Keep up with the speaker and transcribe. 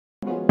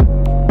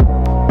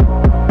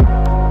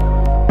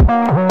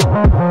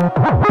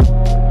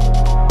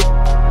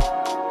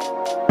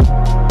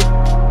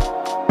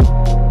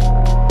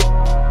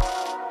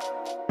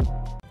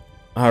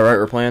Alright,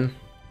 we're playing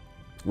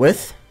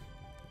with.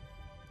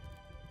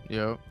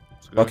 Yo.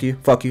 Fuck you.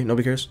 Fuck you.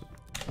 Nobody cares.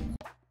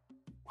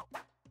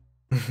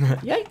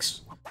 Yikes.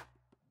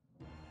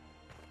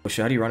 Oh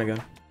shit, how do you run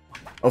again?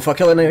 Oh fuck,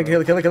 kill it, nigga. Kill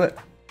it, kill it, kill it.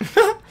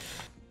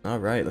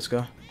 Alright, let's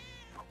go.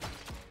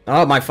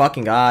 Oh my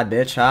fucking god,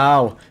 bitch.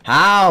 How?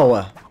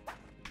 How?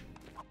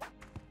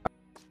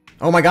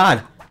 Oh my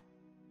god.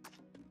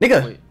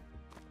 Nigga. Wait.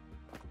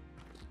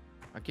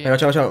 I can't. Hey,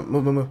 watch out, watch out.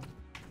 Move, move, move.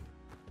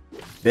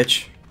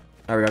 Bitch.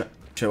 Alright, we got it.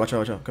 Shit, watch out,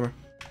 watch out. Come here.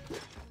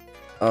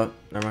 Oh,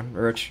 never mind.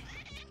 We're rich.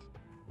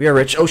 We are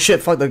rich. Oh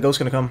shit, fuck, the ghost's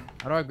gonna come.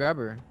 How do I grab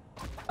her?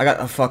 I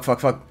got. Oh, fuck, fuck,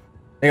 fuck.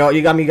 Hey, yo,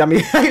 you got me, you got me.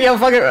 Yo,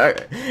 fuck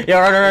it. Yo,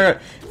 run.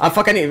 I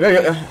fucking need.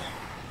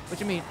 What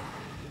you mean?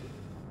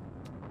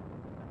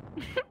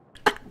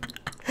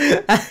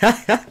 Can't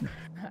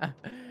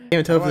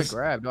even tell if How do I it's.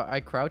 grab? Do I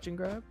crouch and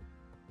grab?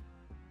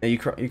 Yeah,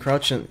 you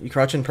crouch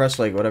and press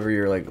like whatever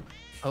you're like.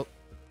 Oh.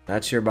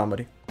 That's your bomb,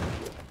 buddy.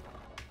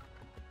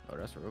 Oh,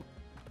 that's a rope.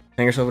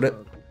 Hang yourself with it.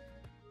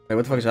 Wait,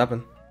 what the fuck just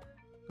happened?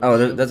 Oh,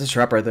 that's a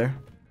trap right there.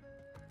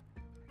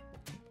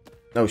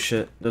 Oh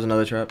shit, there's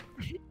another trap.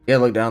 Yeah,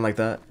 look down like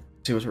that.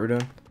 See what we're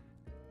doing.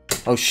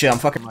 Oh shit, I'm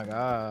fucking. Oh my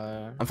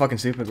god. I'm fucking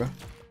stupid, bro.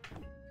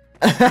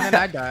 And then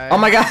I die. Oh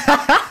my god.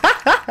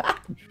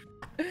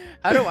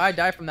 How do I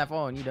die from that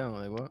fall and you don't?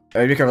 Like what?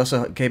 Alright, be careful. That's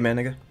a caveman,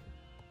 nigga.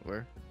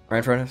 Where? Right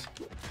in front of us.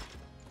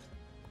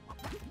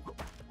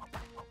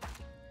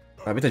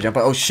 Alright, we have to jump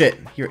out. Oh shit,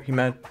 he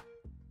mad.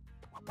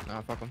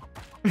 Nah, fuck him.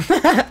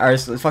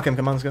 Alright, let's fuck him.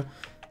 Come on, let's go.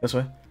 This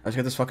way. Let's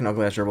get this fucking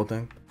ugly ass dribble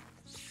thing.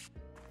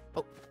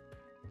 Oh.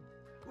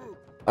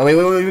 Oh wait,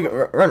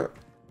 run.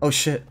 Oh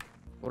shit.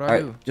 What do I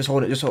do? Alright, just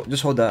hold it.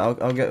 Just hold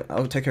that.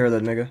 I'll take care of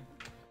that nigga.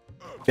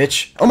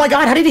 Bitch. Oh my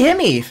god, how did he hit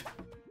me?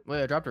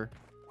 Wait, I dropped her.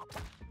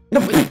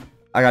 No.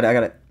 I got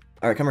it.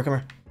 Alright, come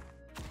here.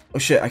 Oh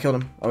shit, I killed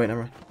him. Oh wait,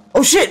 never mind.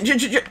 Oh shit!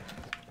 Get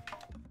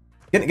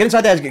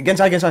inside that. Get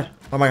inside.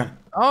 Oh my god.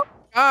 Oh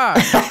god.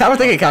 I don't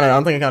think it counted.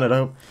 I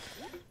hope. I'll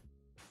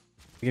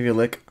give you a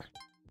lick.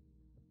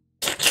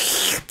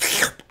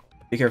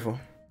 Be careful.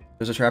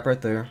 There's a trap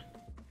right there.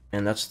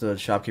 And that's the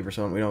shopkeeper,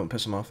 so we don't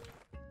piss him off.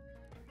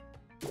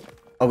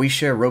 Oh, we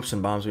share ropes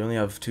and bombs. We only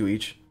have 2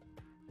 each.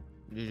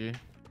 GG.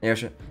 Yeah,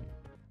 shit.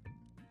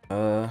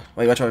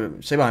 Wait, watch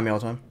out. Stay behind me all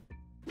the time.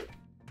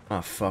 Oh,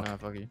 fuck. Nah,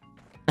 fuck you.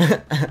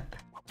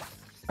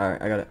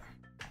 Alright, I got it.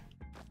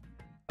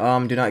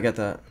 Do not get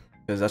that.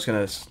 Because that's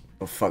gonna...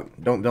 Oh, fuck.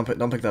 Don't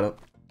pick that up.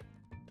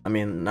 I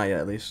mean, not yet,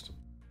 at least.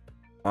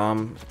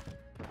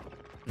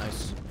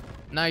 Nice.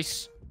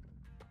 Nice.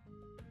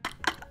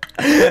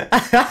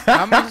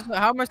 How am I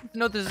supposed to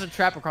know there's a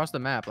trap across the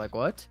map? Like,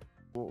 what?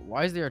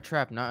 Why is there a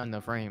trap not in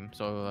the frame?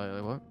 So,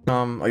 like what?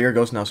 Oh, you're a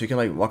ghost now, so you can,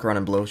 like, walk around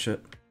and blow shit.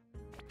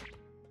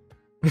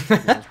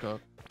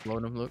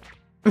 Blowing them, look.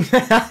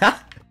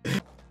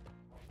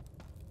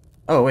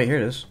 Oh, wait, here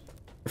it is.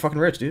 We're fucking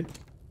rich, dude.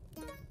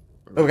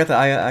 Oh, we got the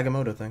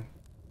Agamotto thing.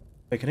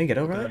 Wait, can he get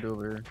over there?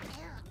 Over here.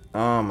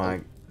 Oh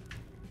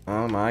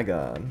my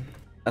god.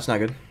 That's not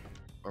good.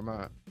 Where am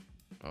I at?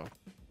 Oh.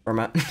 Where am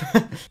I at?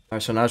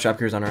 Alright, so now the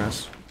shopkeeper's on our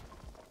ass.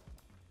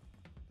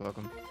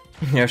 Welcome.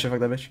 Yeah, shit, fuck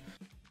that bitch.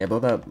 Yeah, blow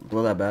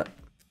that bat.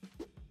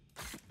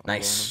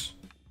 Nice.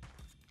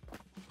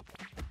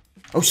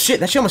 Oh shit,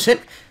 that shit almost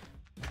hit.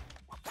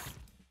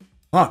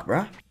 Fuck,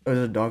 bruh. Oh,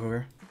 there's a dog over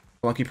here.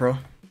 Spelunky Pro.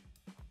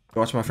 Go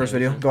watch my first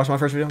video. Go watch my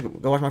first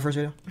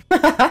video.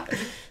 Alright,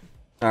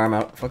 I'm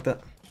out. Fuck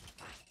that.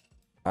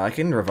 I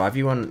can revive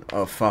you on.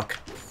 Oh, fuck.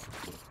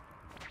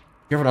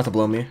 Careful not to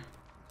blow me.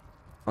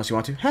 Unless you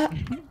want to. Ha!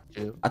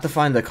 I have to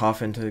find the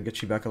coffin to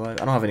get you back alive.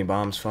 I don't have any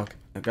bombs. Fuck.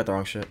 I got the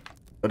wrong shit.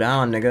 Go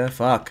down, nigga.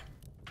 Fuck.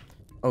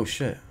 Oh,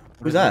 shit.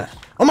 Who's that?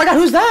 Oh my god,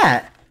 who's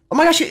that? Oh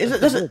my gosh, is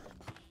it?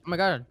 Oh my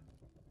god.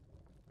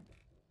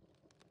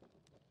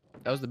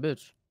 That was the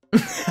bitch.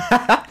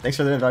 Thanks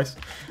for the advice.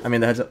 I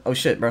mean, the heads up. Oh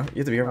shit, bro. You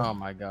have to be careful. Oh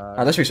my god.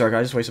 Oh, let's restart, guys.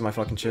 I just wasted my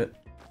fucking shit.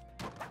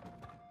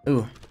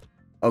 Ooh.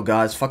 Oh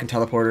god, it's fucking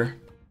teleporter.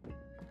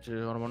 Shit, I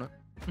don't want it.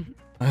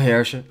 Oh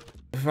yeah, shit.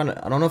 I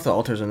don't know if the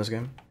altar's in this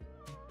game.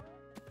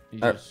 You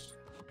just...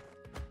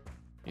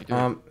 You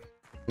do.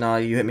 Nah,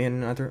 you hit me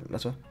and I threw it.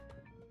 That's why.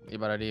 Yeah,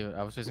 but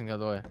I was facing the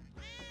other way.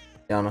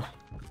 Yeah, I don't know.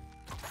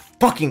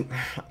 Fucking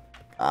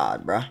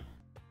god, bruh.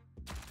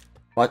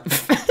 What?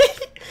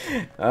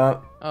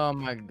 Oh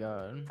my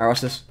god. Alright,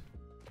 watch this.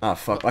 Oh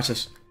fuck, watch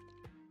this.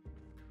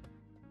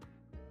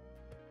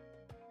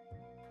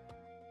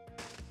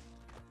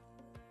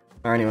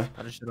 Alright, anyway.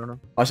 I just shit on him.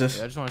 Watch this.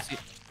 Yeah, I just want to see.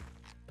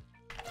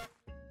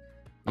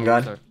 I'm God.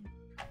 Restart.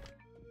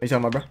 What you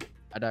talking about, bro?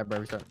 I died, bro.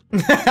 Restart.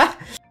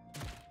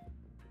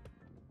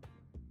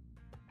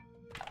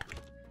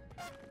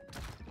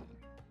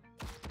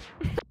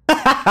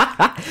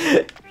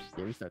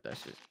 Yeah, restart that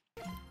shit.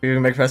 You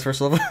can make fast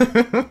first level.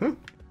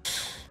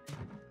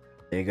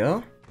 There you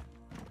go.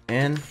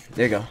 And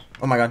there you go.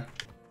 Oh my god.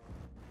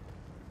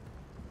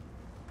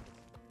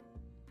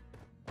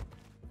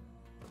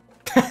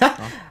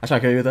 I try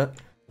to kill you with that.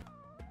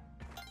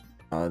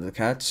 The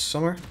cat's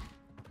somewhere.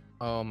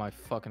 Oh my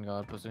fucking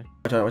god, pussy.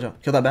 Watch out, watch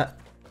out. Kill that bat.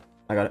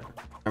 I got it.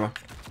 Never mind.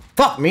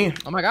 Fuck me.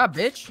 Oh my god,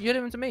 bitch. You hit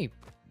him into me.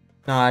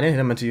 No, I didn't hit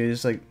him into you.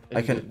 Just like,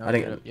 I couldn't. No, I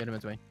didn't. You hit him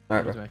into me.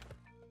 Alright, bro.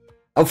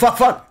 Oh, fuck,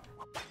 fuck.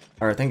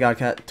 Alright, thank god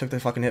cat took the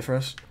fucking hit for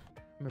us.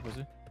 Come here,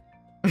 pussy.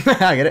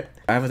 I get it.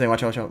 I have a thing.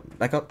 Watch out, watch out.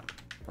 Back up.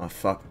 Oh,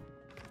 fuck.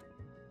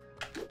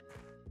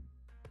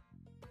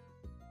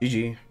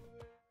 GG.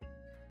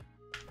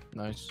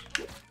 Nice.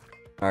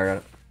 Alright, got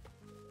it.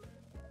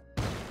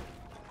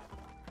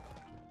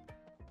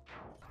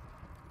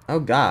 Oh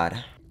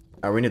god.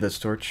 Alright, we need this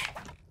torch.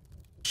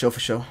 Show for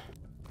show.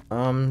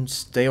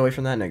 Stay away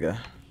from that nigga.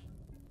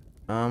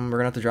 We're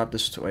gonna have to drop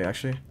this way,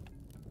 actually.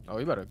 Oh,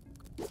 you better.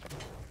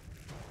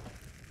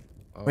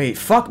 Oh. Wait,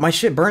 fuck, my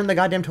shit burned the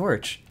goddamn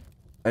torch.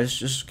 I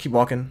just keep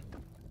walking.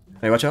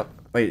 Hey, watch out.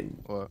 Wait.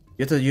 What?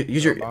 You have to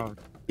use your... Bomb.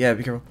 Yeah,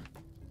 be careful.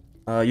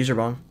 Use your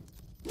bomb.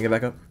 Get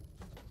back up.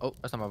 Oh,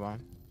 that's not my bomb.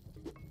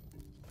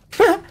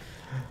 Go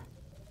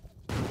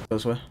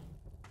this way.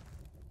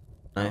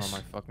 Nice. Oh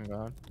my fucking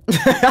god.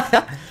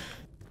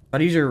 How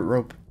do you use your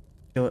rope?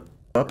 Kill it.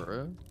 Up.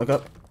 Look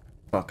up.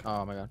 Fuck.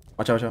 Oh my god.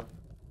 Watch out, watch out.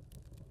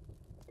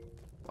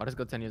 Why does it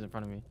go 10 years in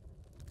front of me?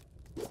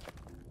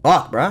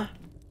 Fuck, bruh.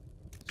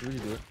 So what do you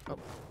do it? Oh.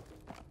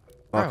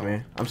 Fuck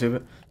me. I'm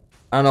stupid.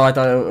 I don't know, I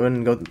thought it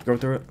wouldn't go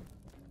through it.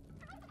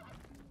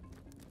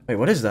 Wait,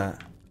 what is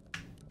that?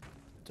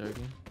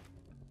 Turkey.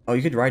 Oh,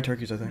 you could ride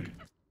turkeys, I think.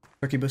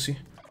 Turkey bussy.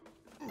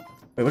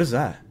 Wait, what is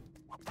that?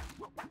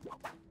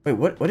 Wait,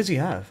 what does he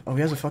have? Oh,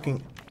 he has a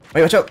fucking...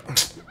 Wait, watch out!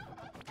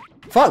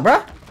 Fuck,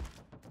 bruh!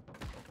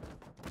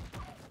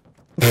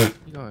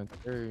 You going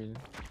third.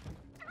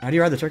 How do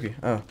you ride the turkey?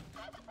 Oh.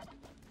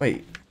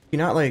 Wait, you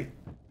not, like,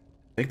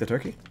 take the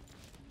turkey?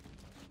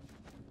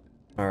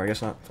 Or I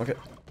guess not. Fuck it.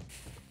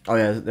 Oh,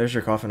 yeah, there's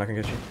your coffin. I can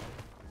get you.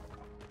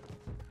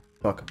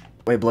 Fuck.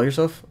 Wait, blow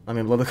yourself? I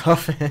mean, blow the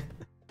coffin.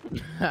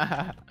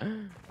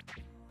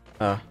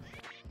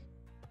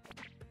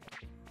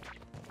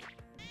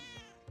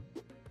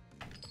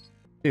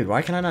 Dude,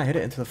 why can I not hit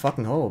it into the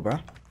fucking hole, bruh?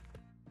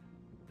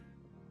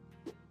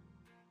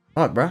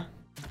 Fuck, bruh.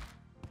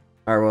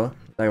 Alright, well,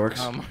 that works.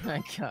 Oh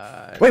my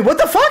god. Wait, what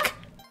the fuck?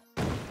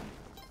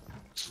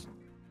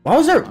 Why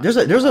was there? There's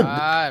a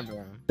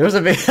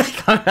big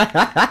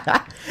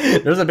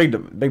there's a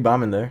big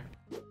bomb in there.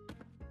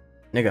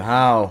 Nigga,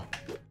 how?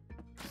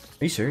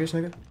 Are you serious,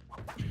 nigga?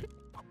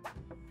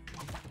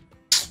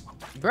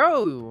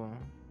 Bro.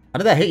 How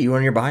did that hit you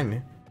when you're behind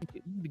me?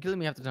 You be killing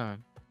me half the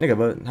time. Nigga,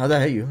 but how'd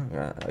that hit you?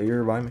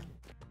 You're behind me.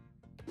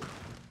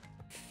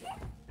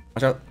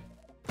 Watch out.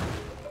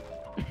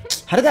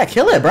 How did that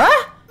kill it, bruh?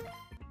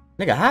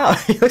 Nigga, how?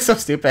 You look so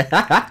stupid.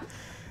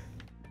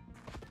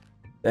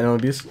 Animal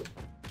abuse.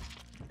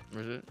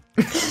 Where's it?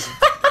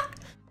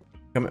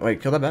 Come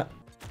wait, kill that bat.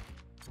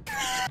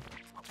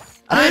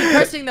 I'm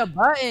pressing the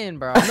button,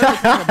 bro. I'm never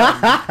pressing the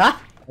button.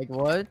 Like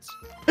what?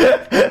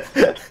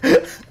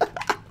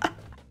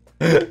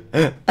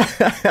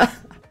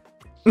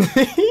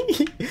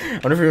 I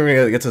wonder if we're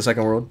gonna get to the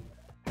second world.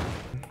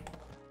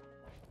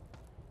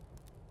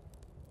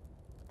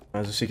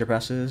 There's a secret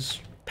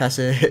passage.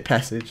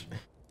 Passage.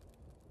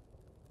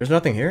 There's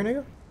nothing here,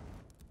 nigga?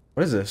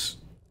 What is this?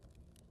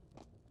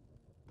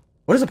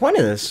 What is the point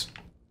of this?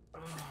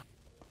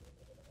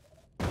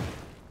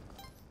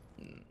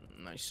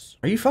 Nice.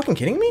 Are you fucking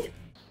kidding me?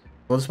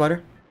 Blow the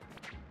spider.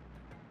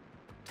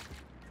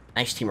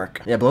 Nice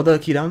teamwork. Yeah, blow the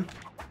key down.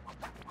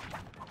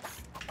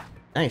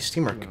 Nice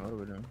teamwork. What are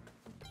we doing?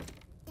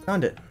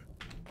 Found it.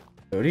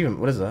 Wait,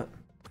 what is that?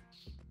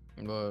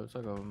 Bro, it's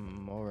like a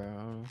mower. I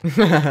don't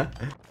know.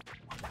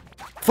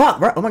 Fuck,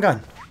 bro. Oh my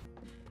god.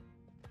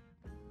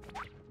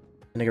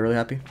 Nigga really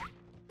happy.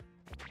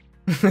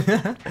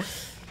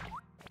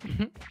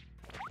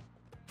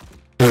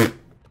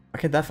 Why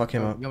can't that fuck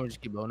him up? You want me to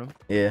just keep blowing him?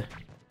 Yeah.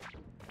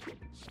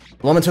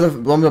 Blow him into the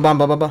bomb,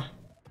 blah blah blah.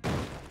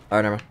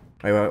 Alright, never mind.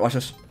 Wait, watch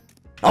this.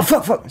 Oh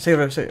fuck, fuck! Say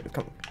it,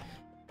 come.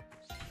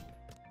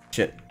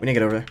 Shit, we need to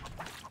get over there.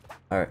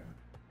 Alright.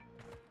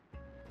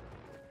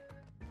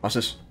 Watch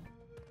this.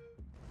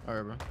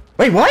 Alright, bro.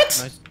 Wait, what?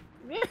 Nice.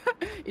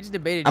 He just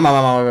debated. I'm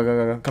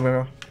go. Come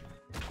here, bro.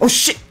 Oh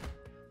shit!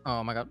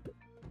 Oh my god.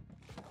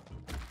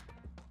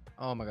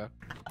 Oh my god.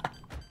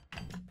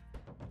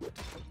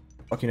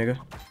 Fuck you, nigga.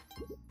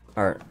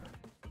 Alright.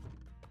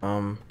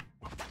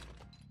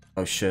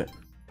 Oh shit.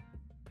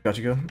 Got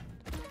you good?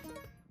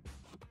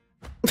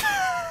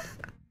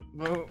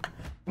 Whoa.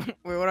 Wait,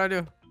 what'd I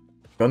do?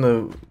 Go in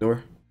the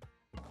door.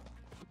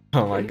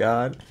 Oh my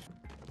god.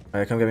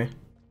 Alright, come get me.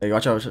 Hey,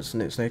 watch out,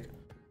 snake.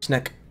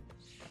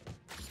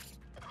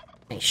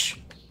 Nice.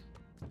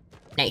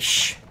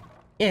 Nice.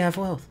 Yeah, I have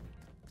full health.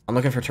 I'm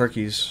looking for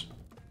turkeys.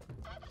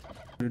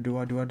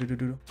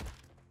 Do.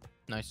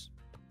 Nice.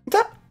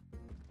 That?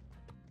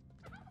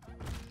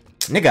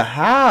 Nigga,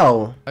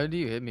 how? How do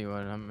you hit me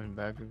when I'm in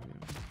back of you?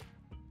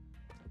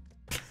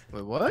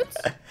 Wait, what?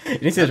 You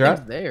didn't see the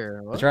trap?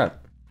 There. What? The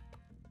trap.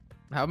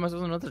 How am I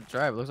supposed to know the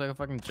trap? It looks like a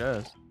fucking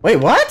chest. Wait,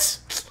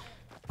 what?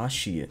 Oh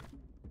shit.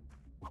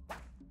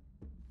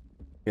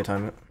 You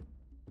time it.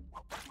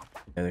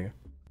 Yeah, there you go.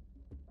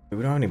 Dude,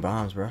 we don't have any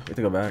bombs, bro. We have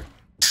to go back.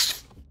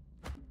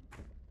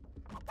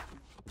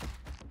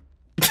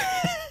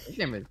 This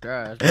game is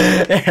trash.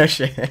 Yeah,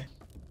 shit.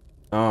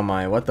 Oh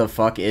my, what the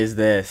fuck is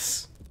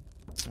this?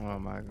 Oh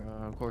my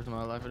god, of course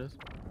my life it is.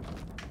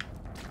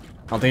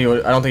 I don't think you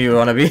would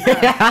want to be.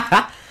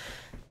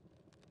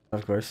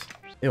 Of course.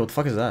 Ew, what the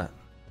fuck is that?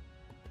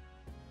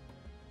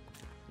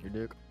 Your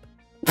dick.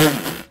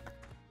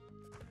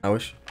 I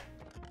wish.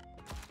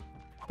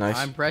 Nice.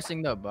 I'm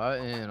pressing the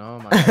button. Oh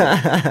my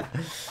god.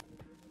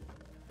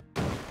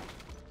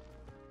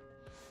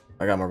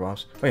 I got more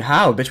bombs. Wait,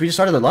 how? Bitch, we just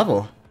started the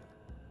level.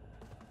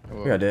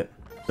 Whoa. We got it.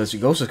 This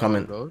ghost is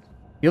coming. Ghost?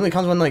 He only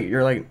comes when like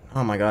you're like,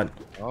 oh my god.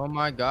 Oh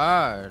my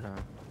god.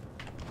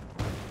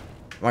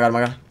 Oh my god, oh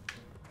my god.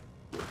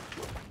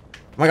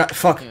 Oh my god,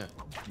 fuck. Yeah,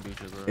 beat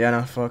you, bro. Yeah,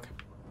 no, fuck.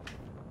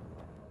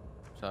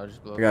 So I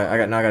just blow I got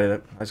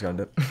it. I just got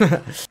it.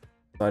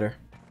 Spider.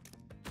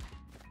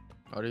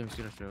 I didn't even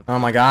see the shit. Oh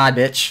my god,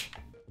 bitch.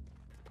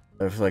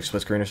 I feel like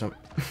split screen or something.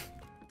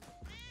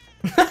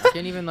 I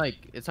can't even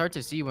like, it's hard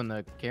to see when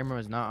the camera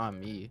is not on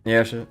me.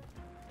 Yeah, shit.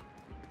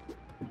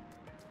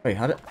 Wait,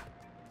 how did...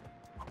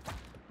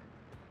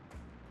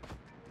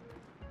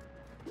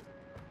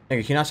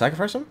 Nigga, can you not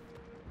sacrifice him?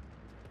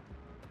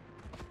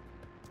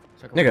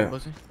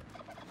 Nigga.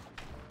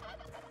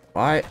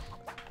 Why?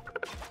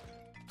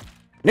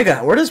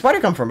 Nigga, where did the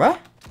spider come from, bro?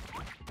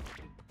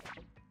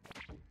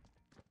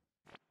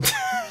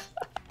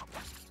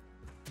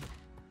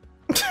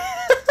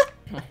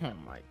 Oh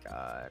my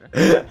god.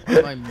 Why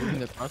am I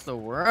moving across the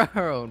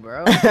world,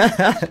 bro?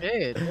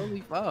 Shit, holy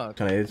fuck.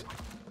 Can I use?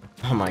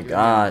 Oh my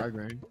god.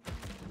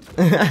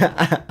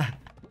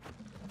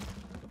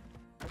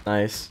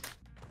 Nice.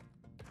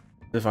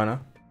 Is it fine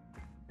now?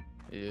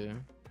 Yeah.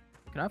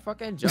 Can I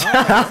fucking jump?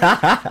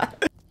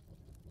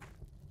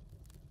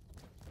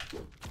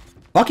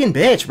 Fucking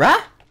bitch,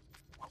 bruh!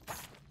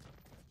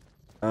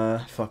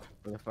 Fuck.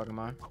 Where the fuck am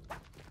I?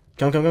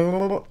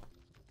 Come.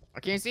 I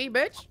can't see,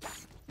 bitch.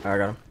 Alright, I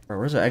got him. Bro,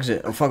 where's the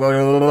exit? Oh, fuck.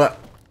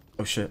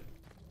 Oh, shit.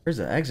 Where's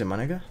the exit, my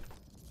nigga?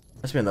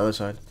 Must be on the other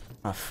side.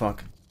 Ah,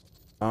 fuck.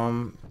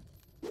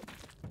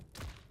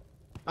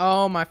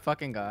 Oh my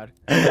fucking god.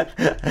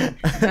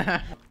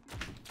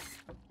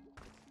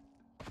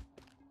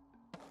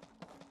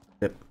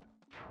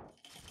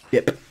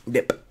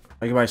 Dip.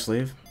 I can buy a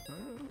sleeve.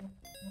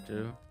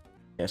 Dude.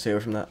 Yeah, stay away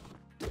from that.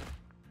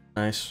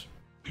 Nice.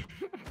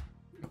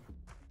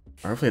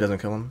 Hopefully it doesn't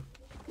kill him.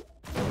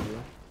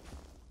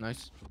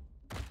 Nice.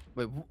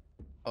 Wait.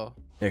 Oh.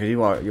 Yeah, cause you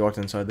walked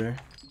inside there.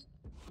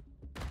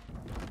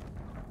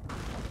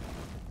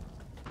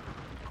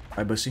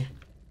 Hi, bussy.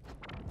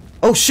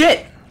 Oh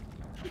shit!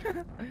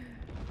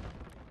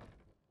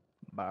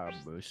 Bye,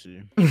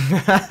 bussy.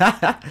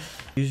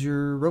 Use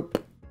your rope.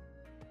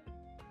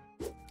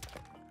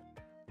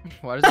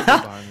 Why does it go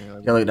behind me?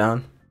 Like, Yeah, look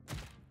down.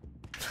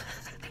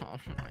 oh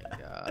my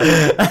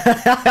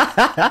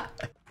god.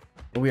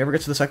 Will we ever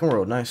get to the second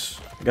world? Nice.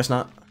 I guess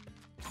not.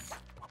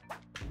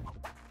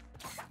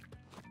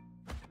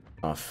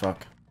 Oh,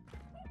 fuck.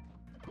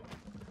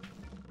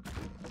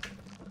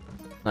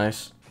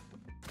 Nice.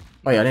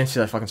 Oh yeah, I didn't see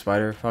that fucking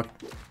spider. Fuck.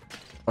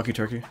 Fuck you,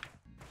 turkey.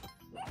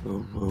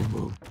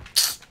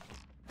 Guess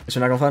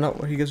you're not gonna find out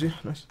what he gives you?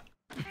 Nice.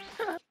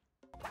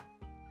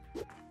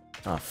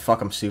 Oh,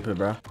 fuck, I'm stupid,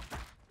 bro.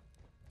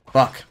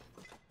 Fuck.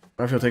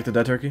 What if you'll take the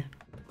dead turkey?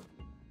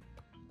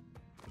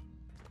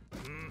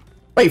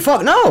 Wait,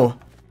 fuck, no!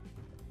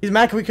 He's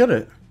mad 'cause we killed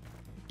it.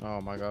 Oh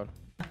my god.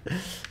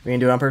 We ain't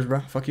do it on purpose,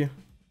 bro. Fuck you.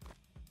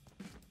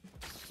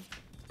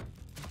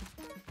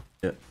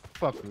 Shit.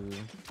 Fuck you.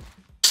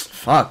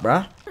 Fuck,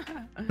 bro.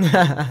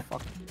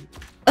 Fuck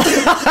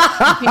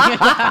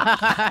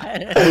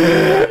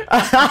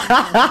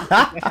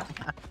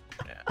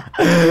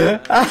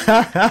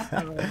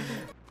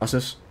What's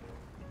this?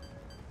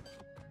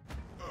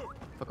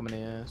 Fuck him in the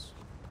ass.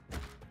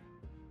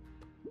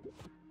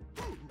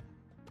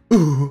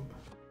 Ooh.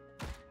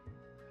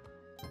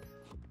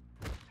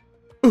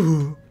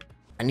 Ooh.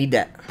 I need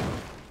that.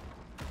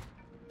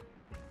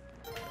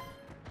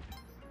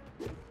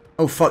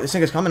 Oh fuck, this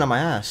nigga's coming on my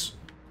ass.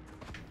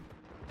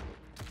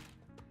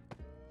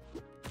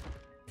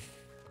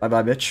 Bye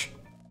bye, bitch.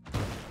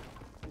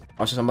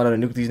 Watch this, I'm about to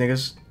nuke these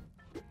niggas.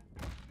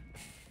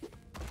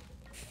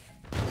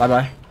 Bye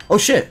bye. Oh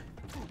shit!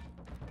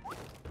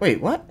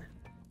 Wait, what?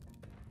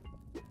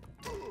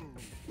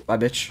 Bye,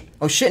 bitch.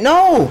 Oh shit,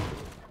 no!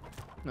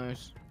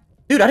 Nice.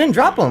 Dude, I didn't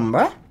drop him,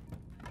 bruh.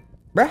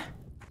 Bruh.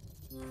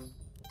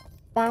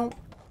 Wow.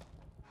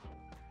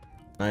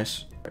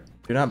 Nice.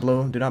 Do not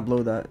blow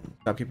that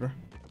shopkeeper.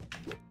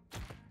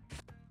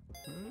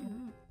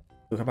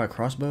 Look, how about a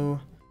crossbow?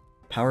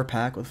 Power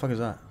pack, what the fuck is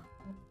that?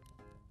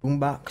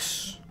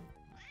 Boombox.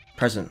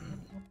 Present.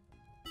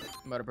 I'm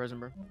about a present,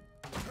 bro.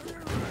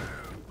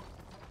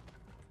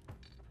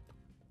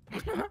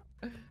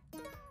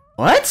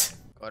 What?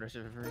 Got our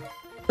shit for free.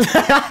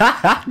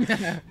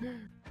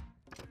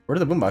 Where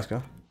did the boombox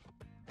go?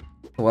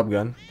 The web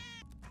gun.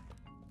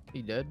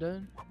 He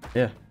dead?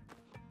 Yeah.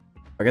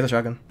 I get the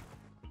shotgun.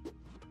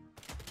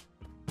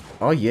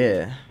 Oh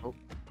yeah. Oh.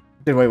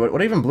 Dude, wait,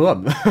 what even blew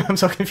up? I'm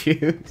so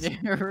confused.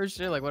 Yeah, for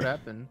shit, like what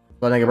happened?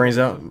 Blood nigga brains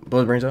out.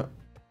 Blood brains out.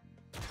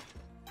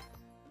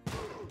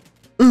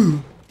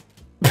 Ooh.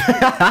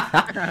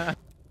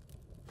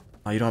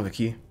 Oh, you don't have a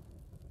key.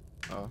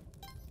 Oh.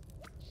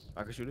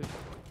 I can shoot it?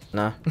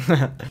 Nah.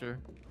 Sure.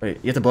 Wait,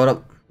 you have to blow it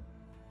up.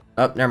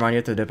 Oh, never mind. You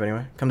have to dip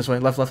anyway. Come this way.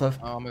 Left, left, left.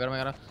 Oh my god, oh my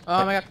god.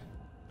 Oh my god.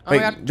 Oh Wait,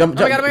 my god. jump,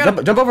 Oh my god, oh my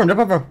god. jump over him,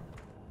 jump over him.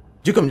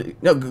 Juke him.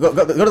 No,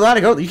 go to the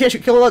ladder, go. You can't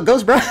kill a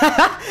ghost, bro.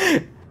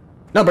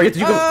 No, bro, you have to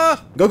juke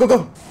him.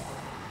 Go.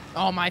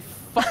 Oh my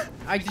fuck.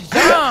 I just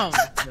jumped.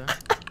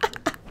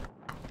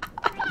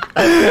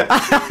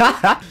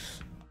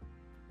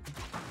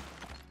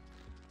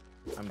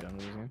 I'm done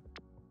with this game.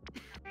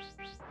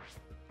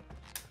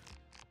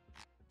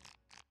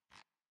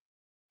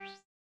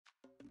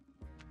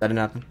 That didn't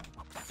happen.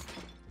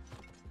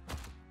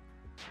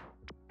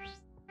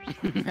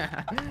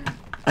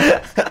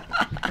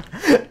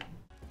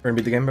 We're gonna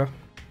beat the game, bro.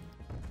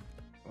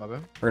 What, bro?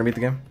 We're gonna beat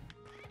the game.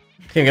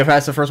 Can't get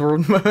past the first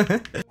world.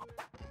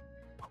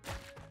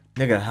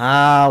 Nigga,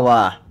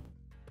 holla.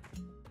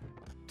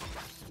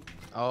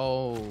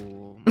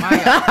 Oh my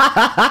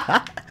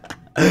god.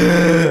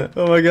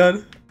 Oh my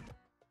god.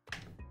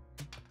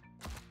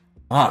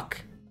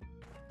 Fuck.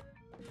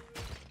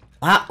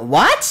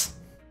 What?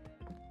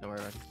 Don't worry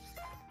about it.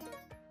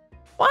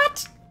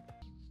 What?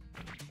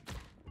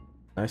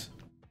 Nice.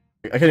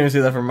 I can't even see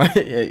that from my.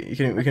 Yeah, you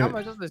can. We can. How am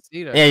I supposed to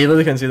see that? Yeah, you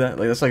literally can't see that.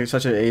 Like that's like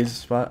such an AIDS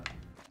spot.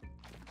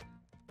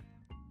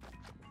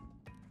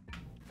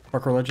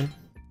 Parkour legend.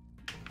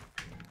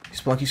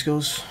 Spelunky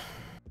skills.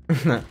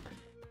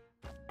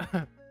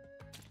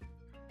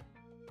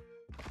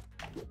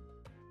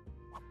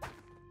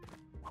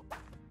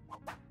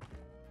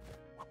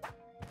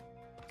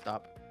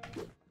 Stop.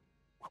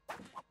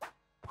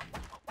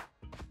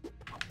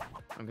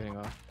 I'm getting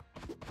off.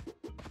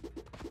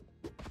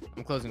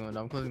 I'm closing the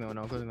window. I'm closing the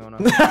window. I'm closing the window.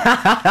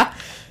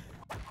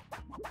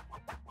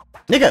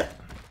 Nigga.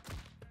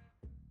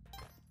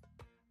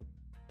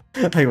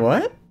 Like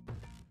what?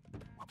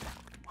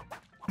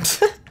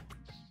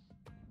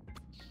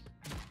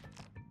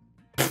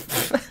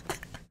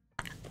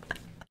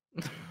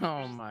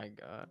 Oh my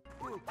god.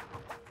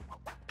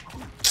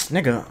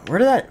 Nigga, where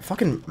did that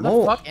fucking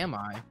mole? Where the fuck am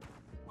I?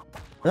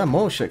 Where'd that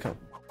mole shit come?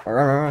 Oh,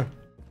 run.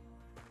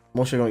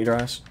 Mole shit gonna eat our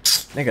ass.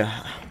 Nigga.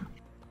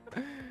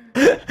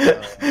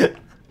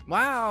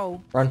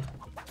 Wow. Run.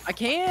 I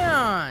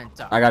can't.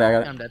 I got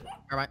it. I'm dead.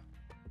 Never mind.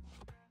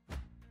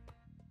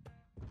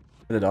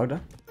 Did the dog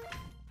die?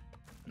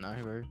 No,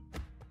 he buried.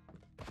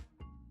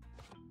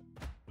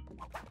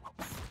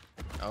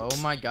 Oh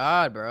my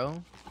god,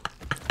 bro.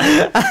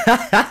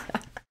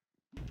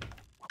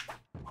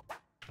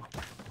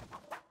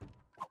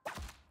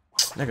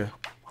 Nigga.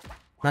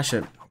 My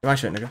shit. Get my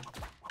shit, nigga.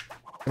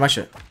 Get my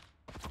shit.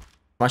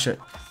 My shit.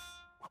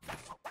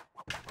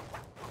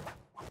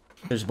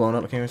 They're just blowing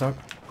up. I can't even talk.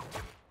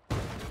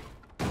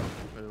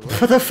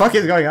 Wait, What the fuck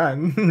is going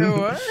on? Wait,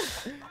 what?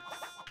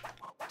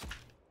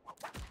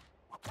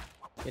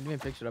 You didn't even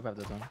pick shit up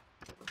after this one.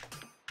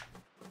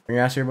 Bring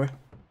your ass here, boy.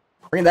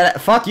 Bring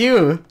that. Fuck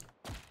you.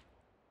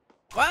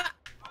 What?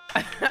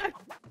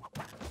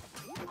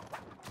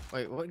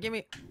 Wait, what? Give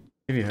me.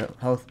 Give you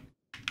health.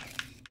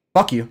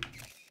 Fuck you.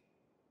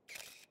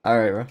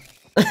 Alright, bro.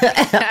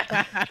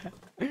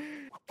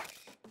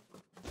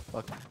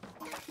 Fuck.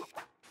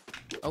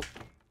 Oh.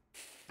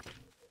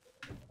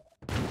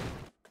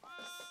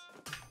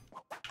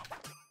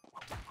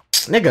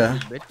 Nigga.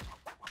 Bitch.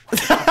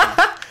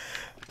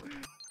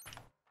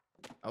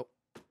 Oh.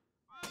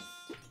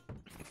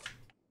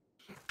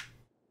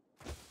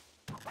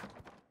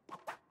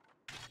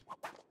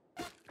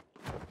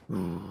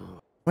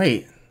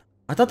 Wait.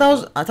 I thought it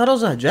was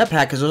a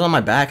jetpack because it was on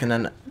my back and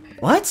then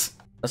what?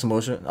 That's some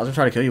bullshit. I was gonna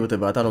try to kill you with it,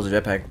 but I thought it was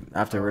a jetpack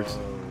afterwards.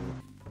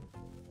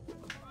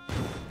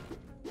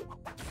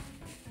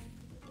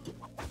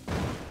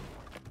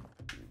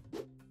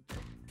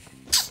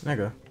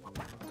 Nigga.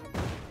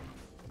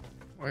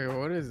 Wait,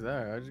 what is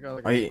that? I just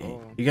got like.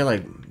 Oh, you get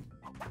like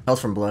health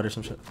from blood or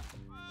some shit.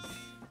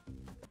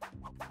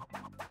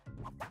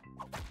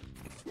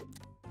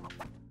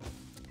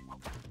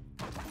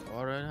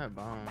 Why do I have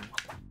bombs?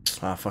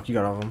 Ah, fuck, you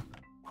got all of them.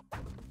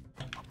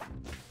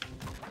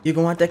 You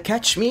gonna want to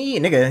catch me?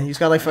 Nigga, you just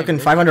got like fucking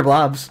 500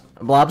 blobs.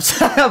 Bombs?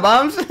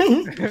 Oh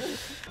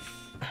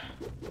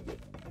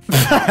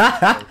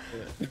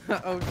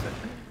shit.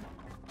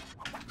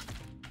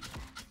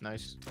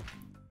 Nice.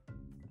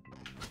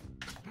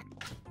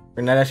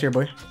 Bring that ass here,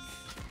 boy.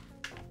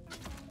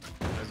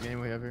 Nice game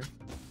we have here.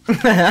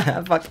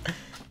 Fuck.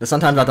 The sun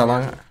time's not that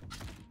long.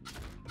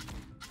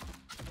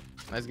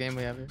 Nice game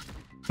we have here.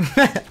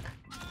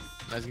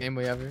 Nice game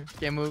we have here.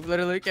 Can't move,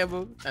 literally can't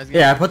move. Nice game.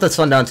 Yeah, I put the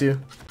sun down too.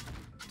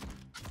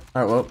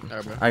 Alright, well.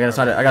 Alright, bro. I gotta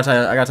tie it. I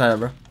gotta tie it,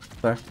 bro.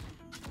 Sorry.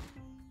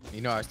 You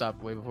know I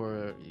stopped way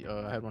before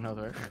I had 1 health,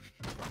 right?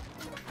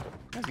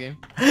 Nice game.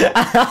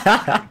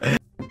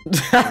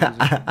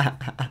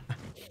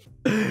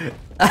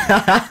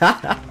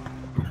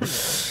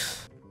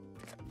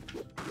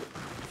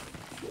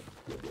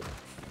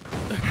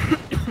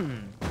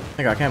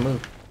 Nigga, I can't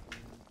move.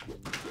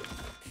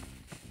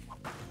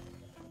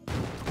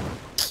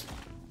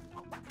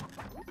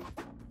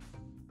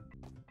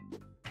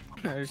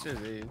 That shit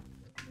is.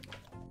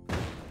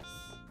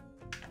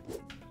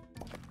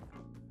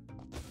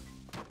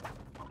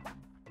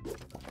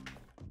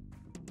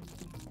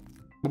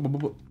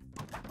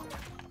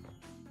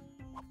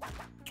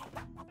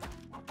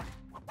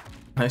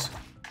 Nice.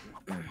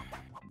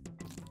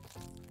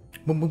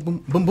 Boom, boom,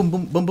 boom, boom, boom,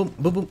 boom, boom, boom,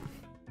 boom, boom.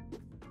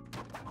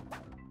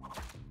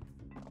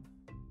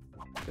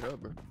 Get up,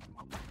 bro.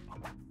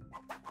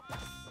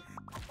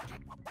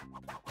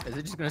 Is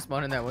it just gonna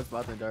spawn in that one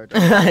spot in the dark?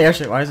 Yeah,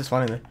 shit. Why is it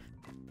spawning there?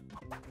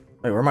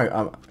 Wait, where am I?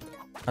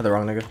 I'm the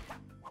wrong nigga.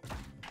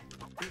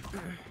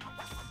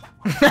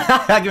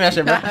 Give me that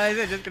shit, bro. Is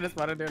it just gonna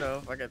spawn in there the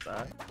whole fucking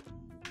time?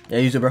 Yeah,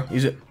 use it, bro.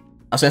 Use it.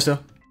 I'll stand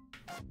still.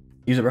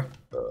 Use it, bro.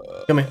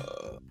 Come here.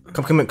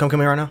 Come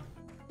here right now.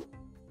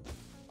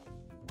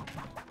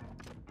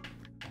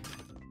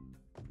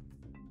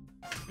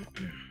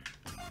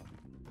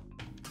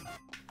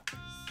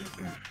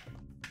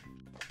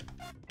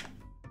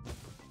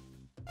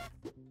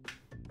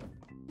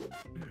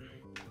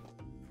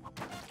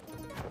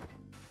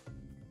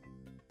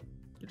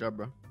 Good job,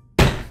 bro.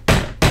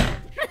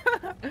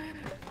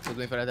 Still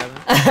waiting for that to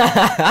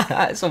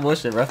happen? It's some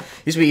bullshit, bro.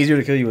 Used to be easier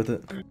to kill you with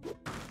it.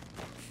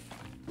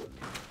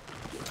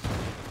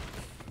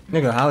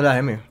 Nigga, how did that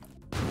hit me?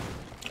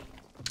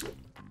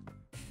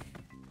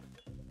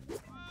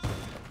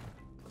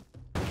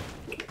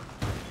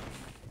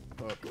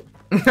 Fuck.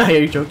 Yeah,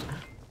 you choked.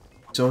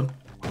 Sold.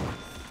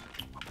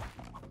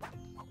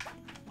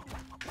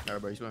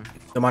 Alright, bro, you swim.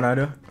 Don't mind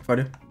if I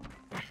do.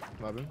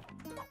 What, bro?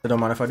 Don't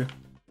mind if I do.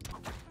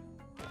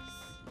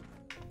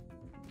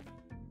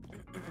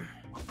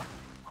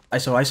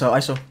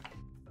 ISO.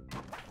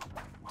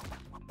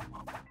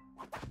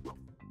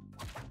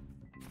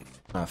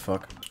 Ah,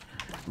 fuck.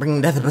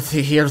 Bring that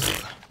pussy here.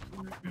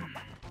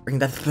 Bring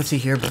that pussy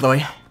here,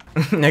 boy.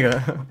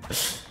 Nigga.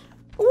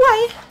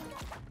 Why?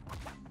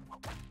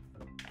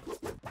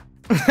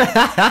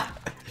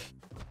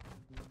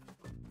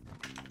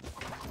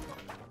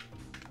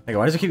 Nigga,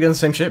 why does it keep getting the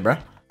same shit, bro?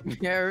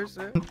 Yeah,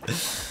 shit.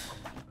 Nice.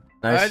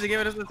 Why is it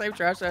giving us the same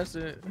trash ass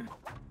shit?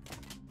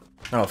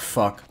 Oh,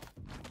 fuck.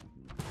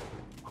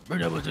 Bring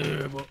that pussy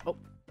here, bro. Oh.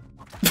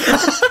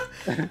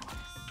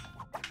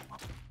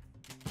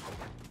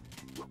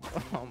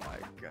 Oh my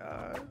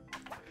god.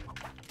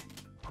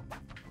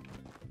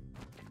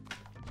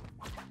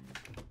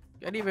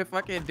 Can't even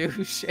fucking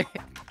do shit.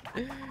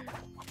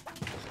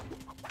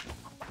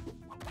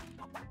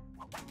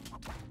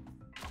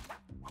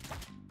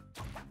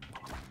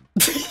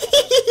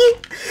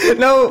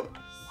 No.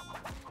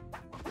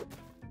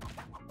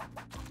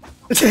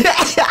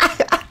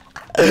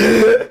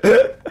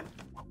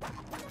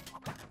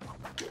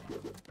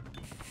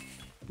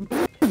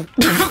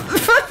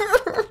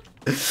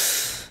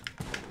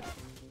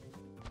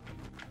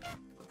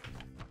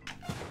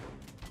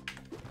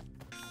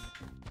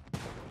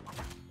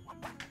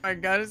 My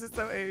god, this is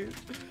so ace.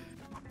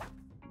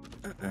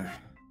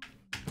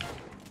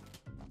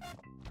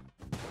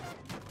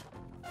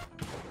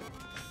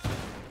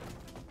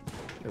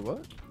 Wait,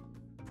 what?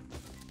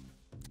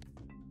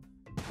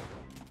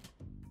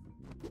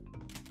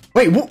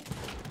 Wait, what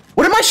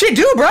did my shit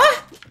do, bruh?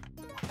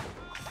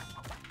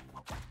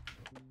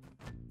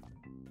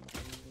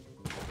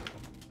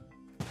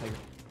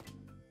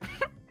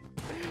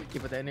 You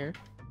put that in here?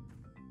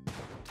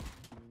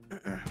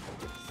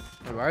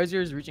 Wait, why is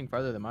yours reaching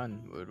farther than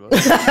mine? What?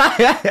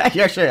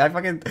 Yeah, sure. I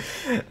fucking.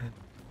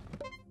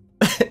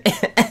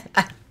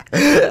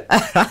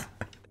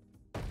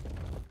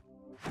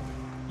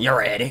 You're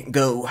ready.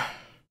 Go.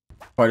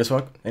 Hard as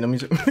fuck. Ain't no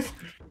music.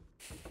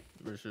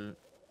 For sure.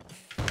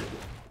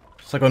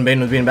 It's like when Bane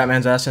was beating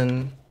Batman's ass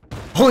and.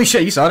 Holy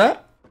shit! You saw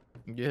that?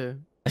 Yeah.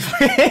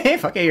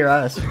 Fuck your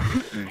ass.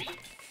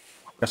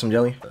 Got some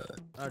jelly.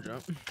 I'll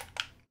jump.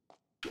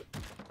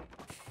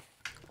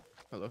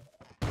 Hello.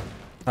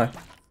 Hi.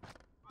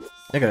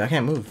 Nigga, I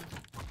can't move.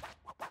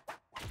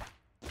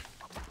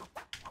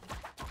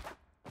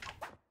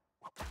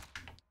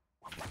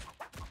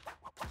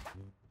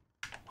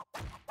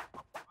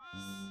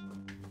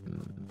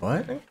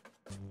 What?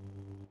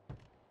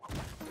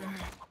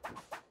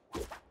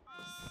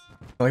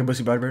 I like a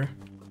bussy vibrator.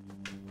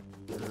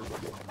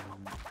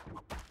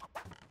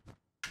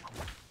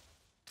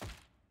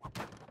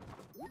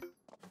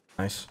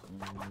 Nice.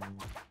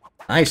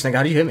 Nice, nigga.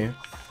 How do you hit me?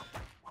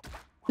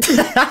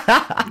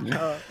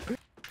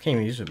 Can't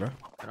even use it, bro.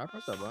 Can I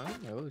press that button?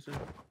 Yeah, holy shit.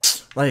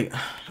 Like,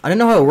 I didn't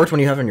know how it worked when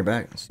you have it on your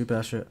back. Stupid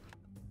ass shit.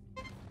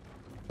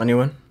 A new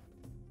one.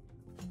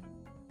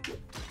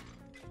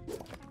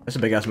 That's a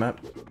big ass map.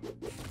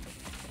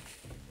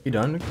 You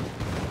done?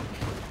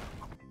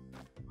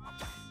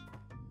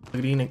 Look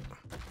at you, Nick.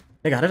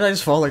 Nigga, how did I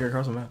just fall like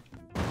across the map?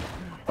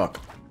 Fuck.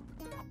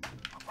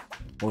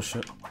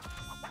 Bullshit.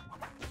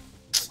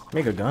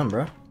 Make a gun,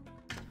 bro.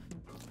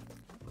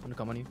 I'm gonna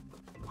come on you.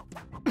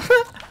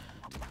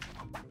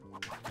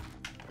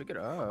 Pick it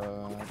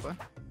up.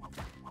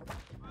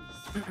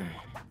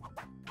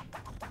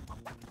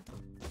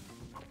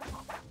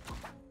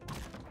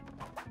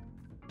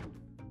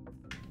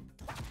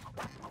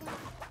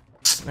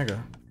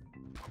 Nigga.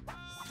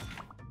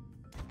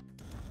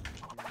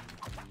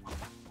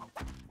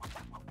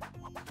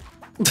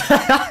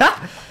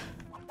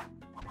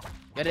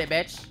 Get it,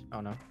 bitch.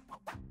 Oh no.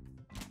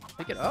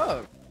 Pick it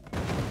up.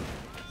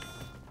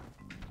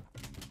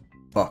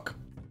 Fuck.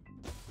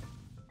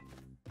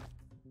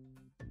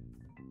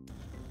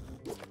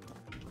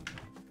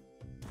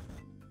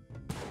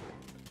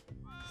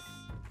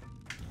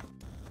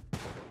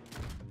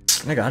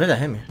 Nigga, how did that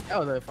hit me? That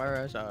was a fire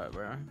ass shot,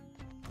 bro.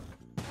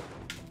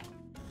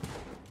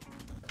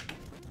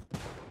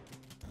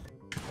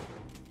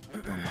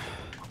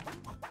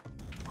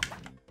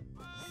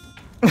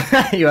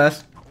 You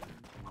asked.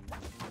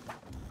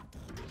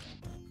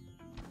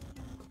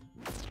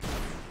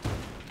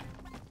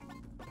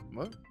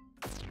 What?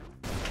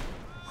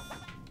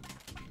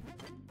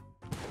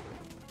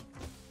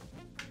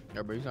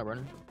 Yeah, bro, he's not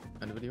running.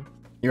 End the video.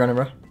 You running,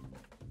 bro?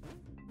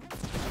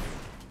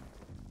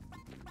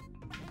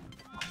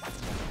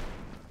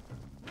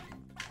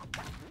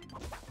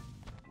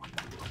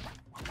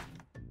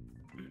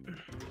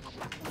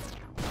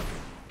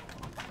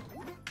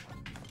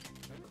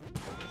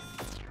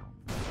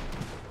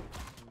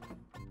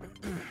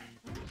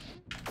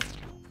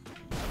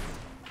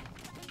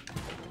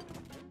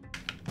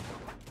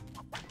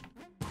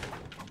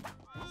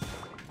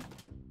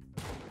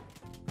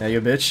 Yeah, you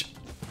a bitch.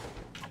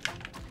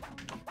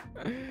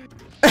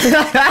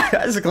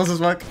 That's the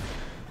closest fuck.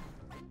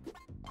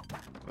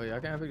 Wait, I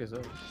can't pick this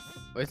up.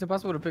 Wait, it's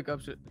impossible to pick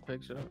up shit.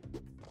 Pick shit up.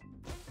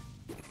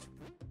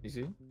 You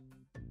see?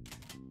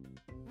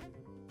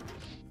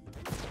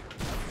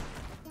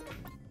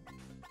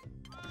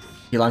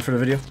 You lying for the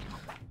video?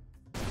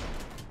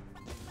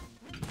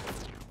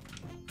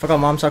 Fuck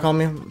off, mom. Stop calling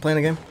me. I'm playing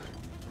the game.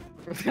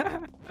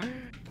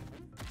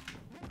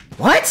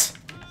 What?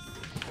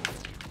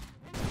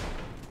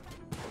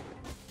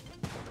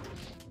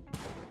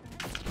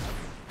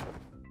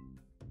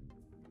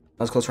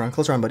 That was close run.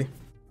 Close run, buddy.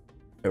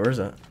 Wait, where is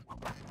that?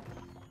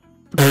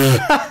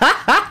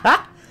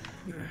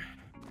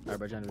 Alright,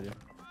 bro, join the video.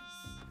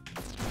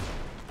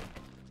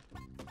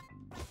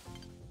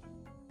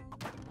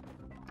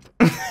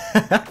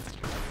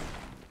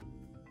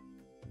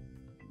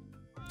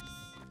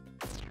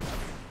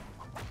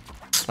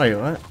 Wait,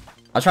 what? I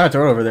was trying to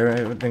throw it over there.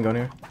 It didn't go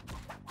near.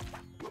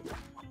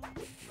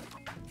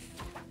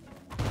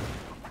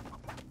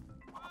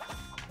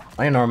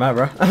 I didn't know where I'm at,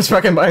 bro. I was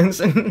fucking buttons.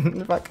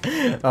 Fuck.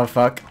 Oh,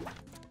 fuck.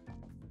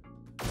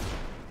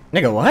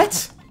 Nigga,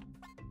 what?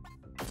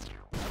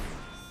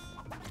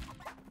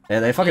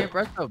 Yeah, they fucking.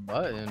 Press the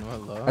button.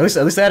 Hello. At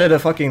least they added a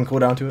fucking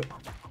cooldown to it.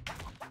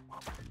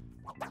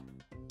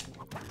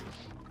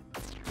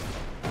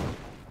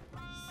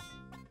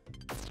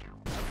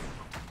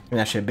 Give me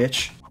that shit,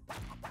 bitch.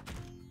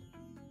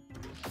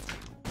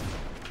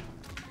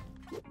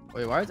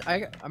 Wait, why is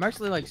I'm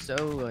actually like so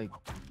like.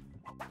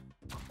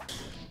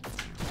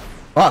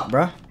 Fuck,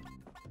 bro.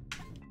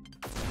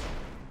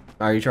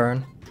 Are you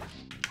trying?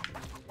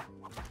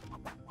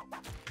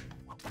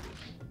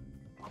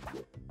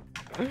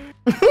 We're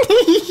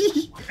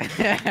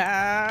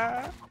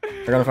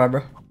gonna fight,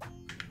 bro.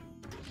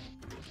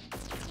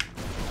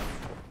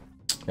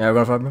 Yeah, we're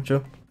gonna fight, bro.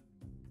 Chill.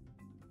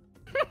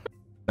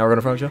 Now we're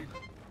gonna fight, chill.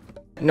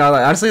 No,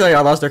 like, honestly, like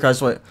I lost there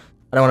because what?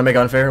 I don't want to make it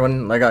unfair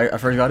when like I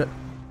first got it.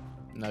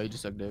 No, you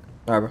just suck dick.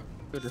 Alright,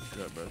 bro. Good shit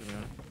up, bro.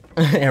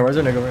 Yeah. Yeah, where's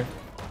the nigga, bro?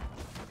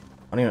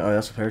 I don't even. Oh,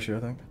 that's a parachute, I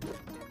think.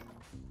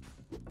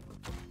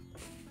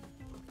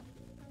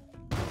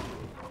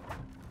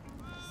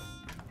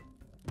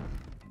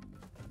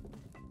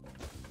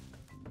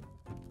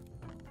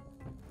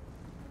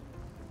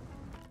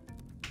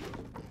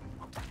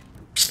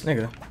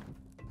 Nigga.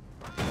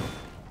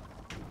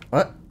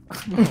 What?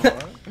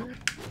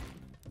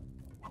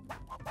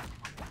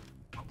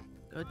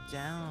 Go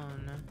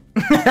down.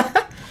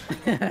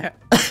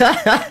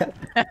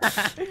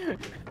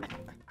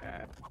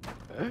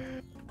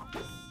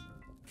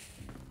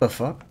 The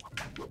fuck?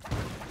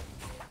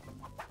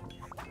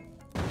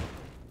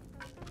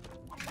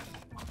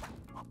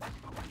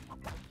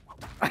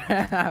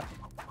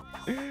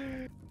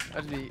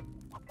 That'd be.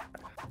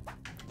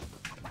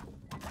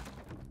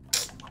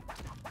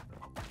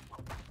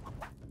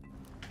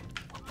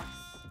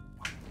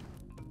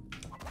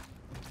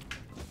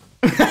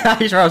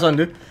 You sure I was on,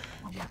 dude?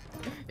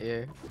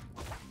 Yeah.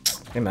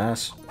 Hey,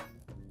 mass.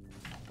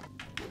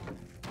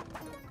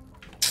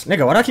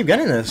 Nigga, why do I keep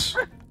getting this?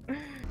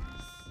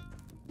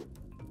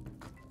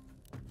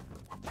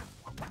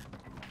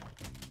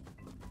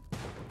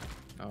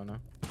 Oh no.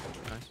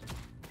 Nice.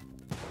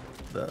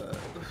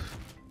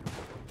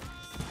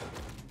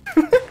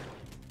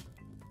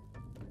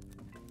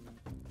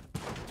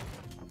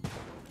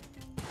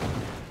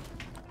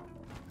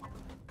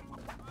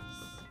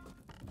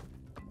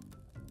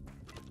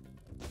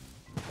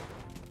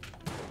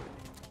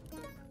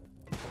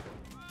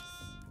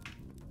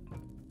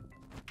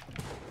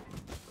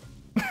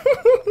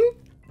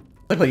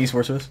 I play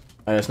esports with this.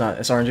 It's not.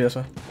 It's RNG, that's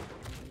why.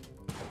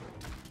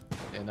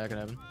 Yeah, that could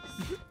happen.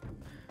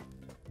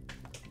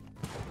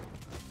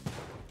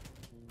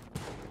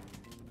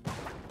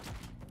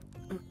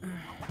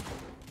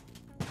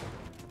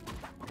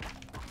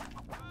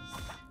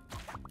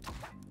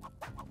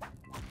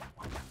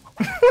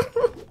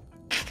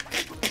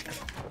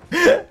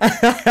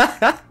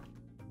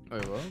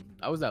 Wait, what?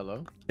 I was that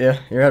low. Yeah,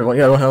 you had one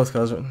health,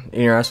 cause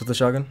eating your ass with the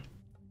shotgun.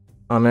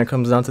 Oh man, it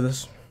comes down to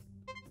this.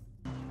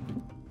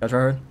 I try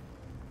hard.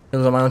 It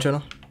was on my own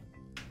channel.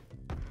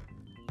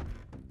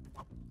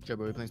 Sure,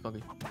 bro, we playing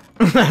Spelunky.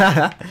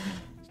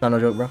 It's not no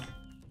joke, bro.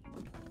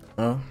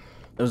 Oh,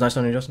 it was nice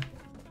on you, Justin.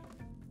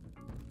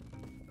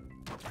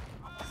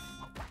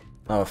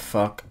 Oh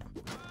fuck.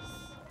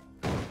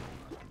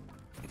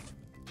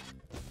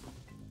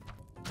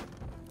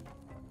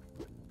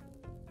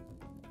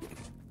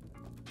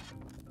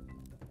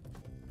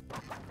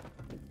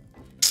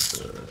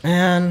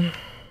 Man.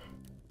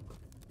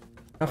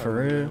 Not for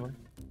real.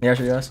 Yeah,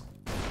 sure, yes.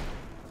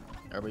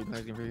 Everybody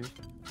plays game for years.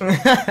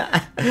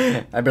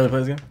 I barely play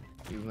this game.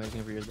 You been playing this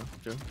game for years, bro.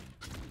 True.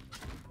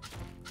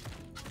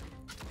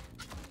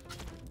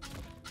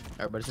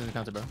 Everybody's in the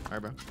counter, bro.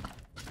 Alright, bro.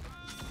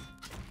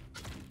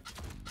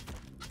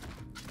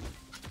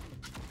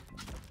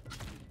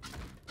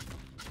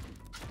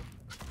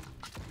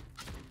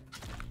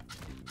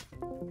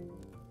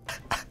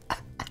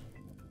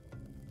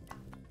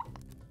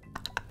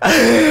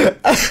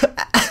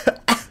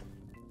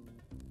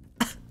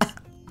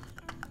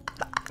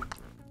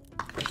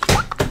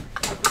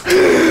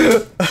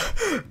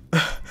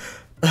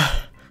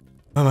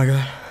 Oh my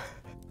god.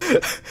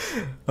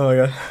 Oh my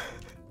god.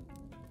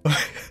 Oh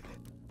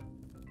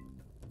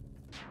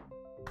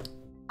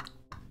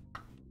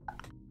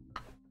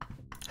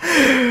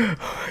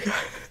my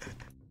god.